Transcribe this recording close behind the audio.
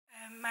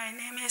My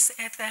name is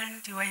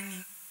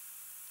Healeth.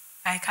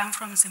 I come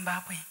from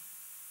Zimbabwe.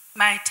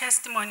 My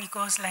testimony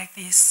goes like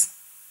this.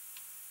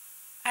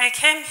 I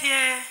came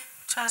here,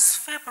 it was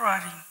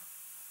February.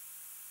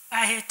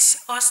 I had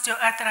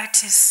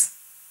osteoarthritis,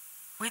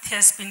 which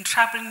has been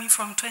troubling me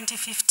from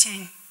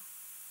 2015.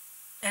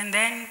 And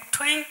then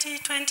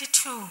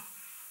 2022,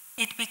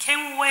 it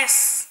became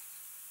worse.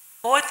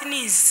 Both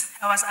knees,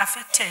 I was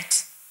affected.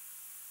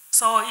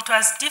 So it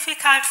was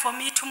difficult for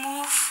me to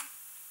move,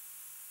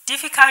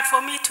 difficult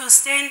for me to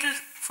stand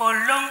for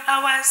long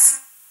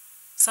hours.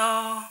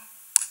 So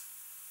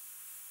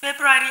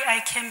February,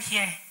 I came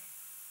here.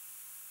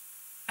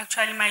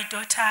 Actually, my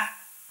daughter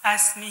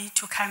asked me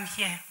to come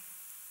here.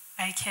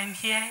 I came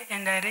here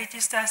and I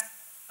registered.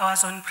 I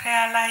was on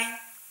prayer line.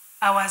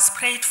 I was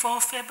prayed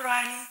for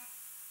February.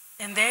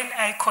 And then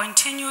I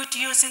continued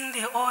using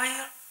the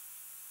oil,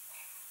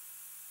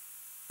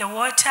 the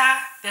water,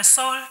 the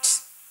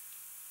salt.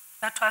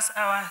 That was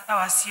I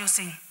was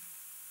using.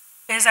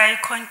 As I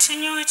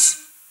continued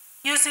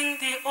using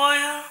the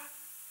oil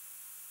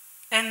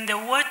and the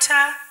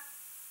water,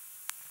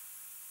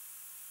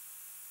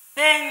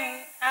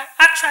 then I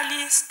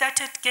actually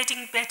started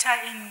getting better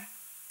in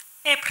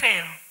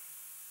April.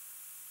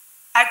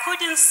 I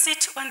couldn't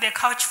sit on the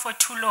couch for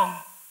too long.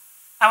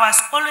 I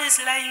was always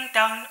lying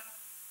down.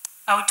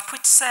 I would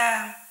put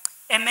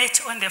a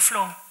mat on the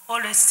floor,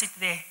 always sit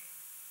there.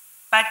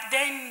 But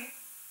then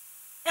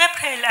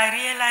April, I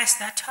realized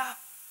that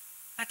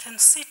I can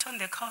sit on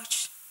the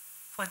couch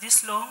for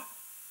this long.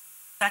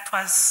 That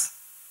was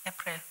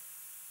April.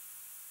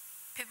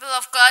 People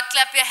of God,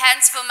 clap your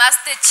hands for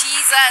Master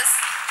Jesus.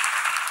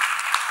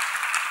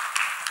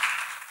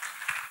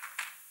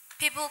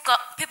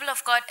 People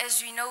of God,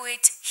 as we know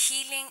it,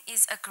 healing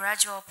is a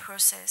gradual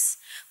process.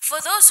 For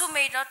those who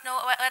may not know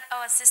what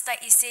our sister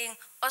is saying,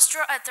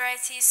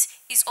 osteoarthritis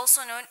is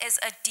also known as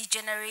a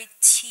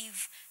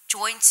degenerative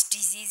joint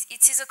disease.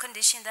 It is a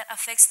condition that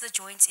affects the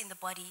joints in the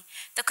body.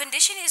 The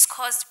condition is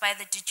caused by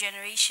the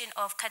degeneration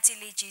of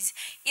cartilages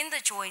in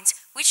the joints,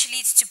 which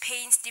leads to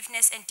pain,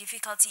 stiffness, and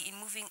difficulty in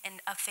moving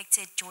an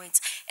affected joint.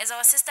 As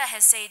our sister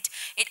has said,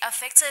 it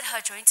affected her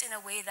joints in a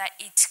way that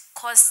it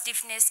caused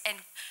stiffness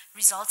and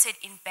resulted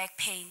in back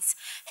pains.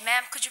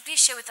 Ma'am, could you please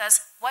share with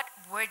us what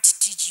word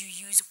did you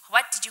use?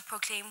 What did you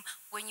proclaim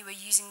when you were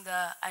using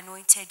the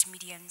anointed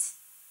mediums?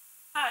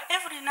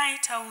 Every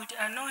night I would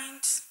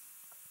anoint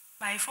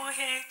my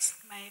forehead,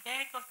 my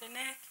back of the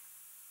neck,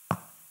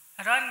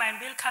 around my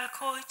umbilical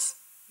cord,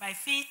 my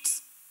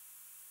feet,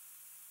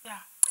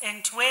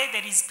 and where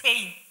there is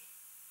pain,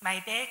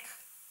 my back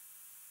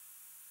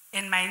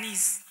and my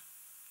knees.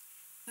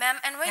 Ma'am,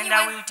 and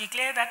I will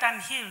declare that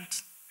I'm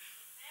healed.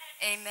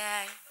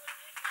 Amen.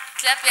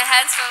 Clap your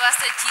hands for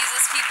Master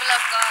Jesus, people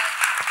of God.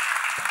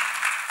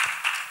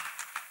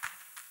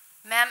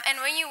 Ma'am, and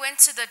when you went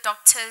to the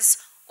doctors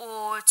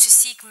or to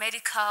seek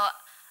medical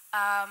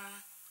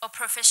or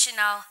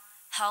professional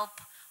help,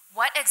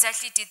 what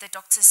exactly did the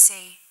doctors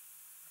say?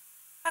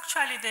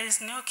 Actually, there is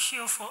no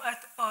cure for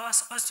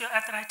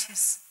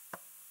osteoarthritis.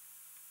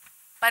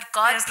 But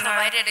God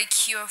provided a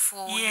cure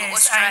for your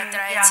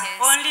osteoarthritis.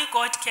 Only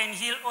God can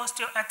heal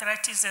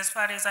osteoarthritis as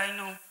far as I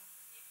know.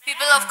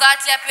 People of God,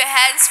 clap your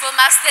hands for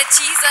Master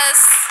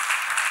Jesus.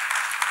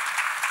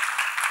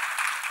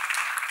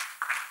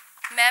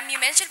 Ma'am, you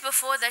mentioned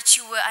before that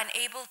you were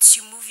unable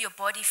to move your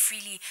body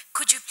freely.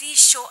 Could you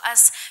please show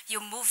us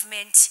your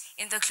movement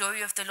in the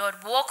glory of the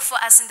Lord? Walk for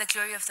us in the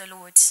glory of the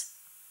Lord.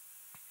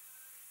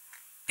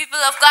 People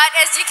of God,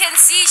 as you can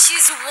see,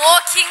 she's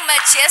walking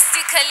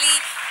majestically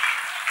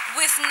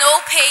with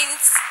no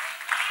pains.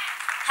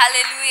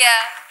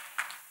 Hallelujah.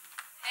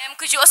 Ma'am,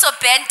 could you also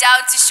bend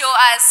down to show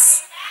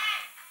us?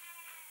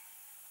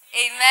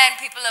 Amen,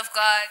 people of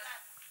God.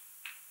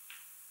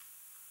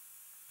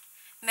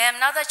 Ma'am,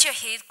 now that you're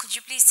here, could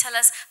you please tell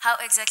us how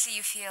exactly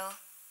you feel?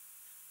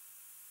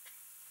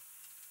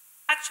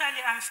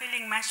 Actually, I'm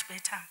feeling much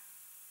better.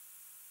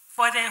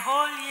 For the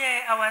whole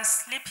year, I was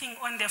sleeping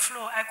on the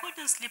floor. I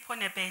couldn't sleep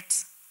on a bed.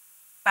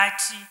 But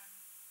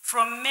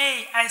from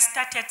May, I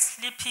started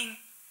sleeping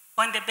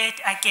on the bed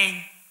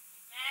again.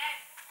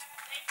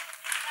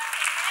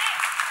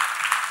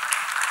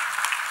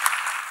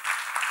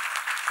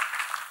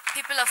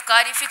 People of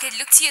God, if you could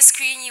look to your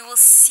screen, you will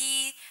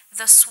see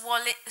the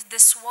swelling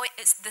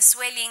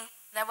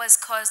that was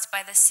caused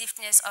by the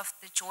stiffness of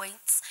the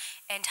joints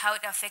and how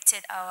it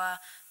affected our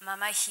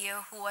mama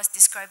here who was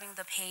describing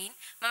the pain.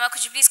 Mama,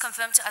 could you please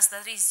confirm to us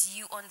that it is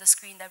you on the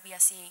screen that we are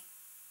seeing?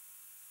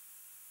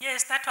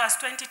 Yes, that was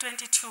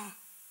 2022.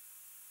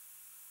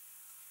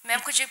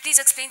 Ma'am, could you please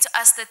explain to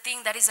us the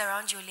thing that is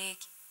around your leg?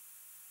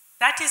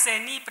 That is a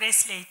knee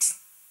bracelet.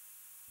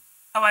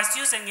 I was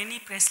using a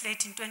knee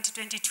bracelet in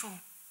 2022.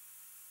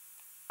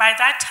 By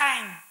that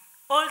time,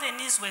 all the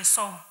knees were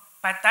sore,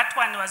 but that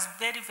one was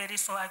very, very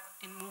sore. I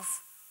couldn't move.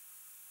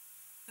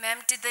 Ma'am,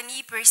 did the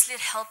knee bracelet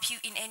help you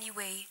in any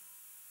way?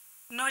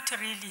 Not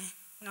really,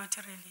 not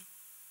really.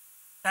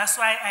 That's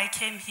why I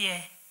came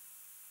here.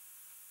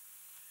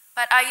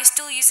 But are you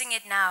still using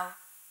it now?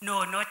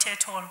 No, not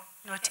at all.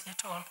 not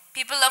at all.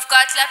 People of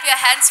God, clap your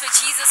hands for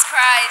Jesus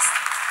Christ.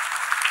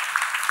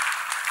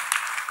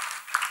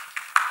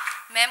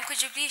 Ma'am,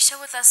 could you please share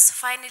with us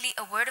finally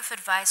a word of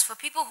advice for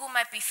people who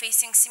might be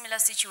facing similar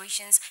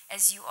situations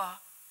as you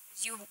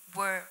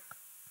were?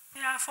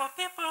 Yeah, for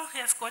people who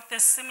have got a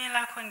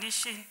similar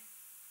condition,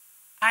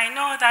 I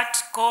know that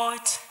God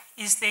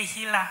is the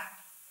healer.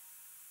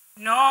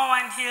 No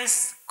one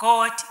heals,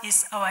 God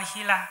is our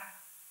healer.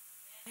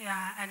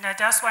 Yeah, and I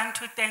just want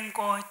to thank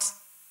God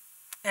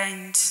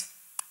and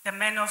the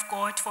man of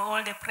God for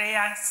all the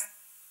prayers.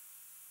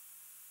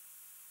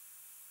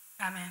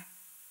 Amen.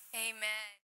 Amen.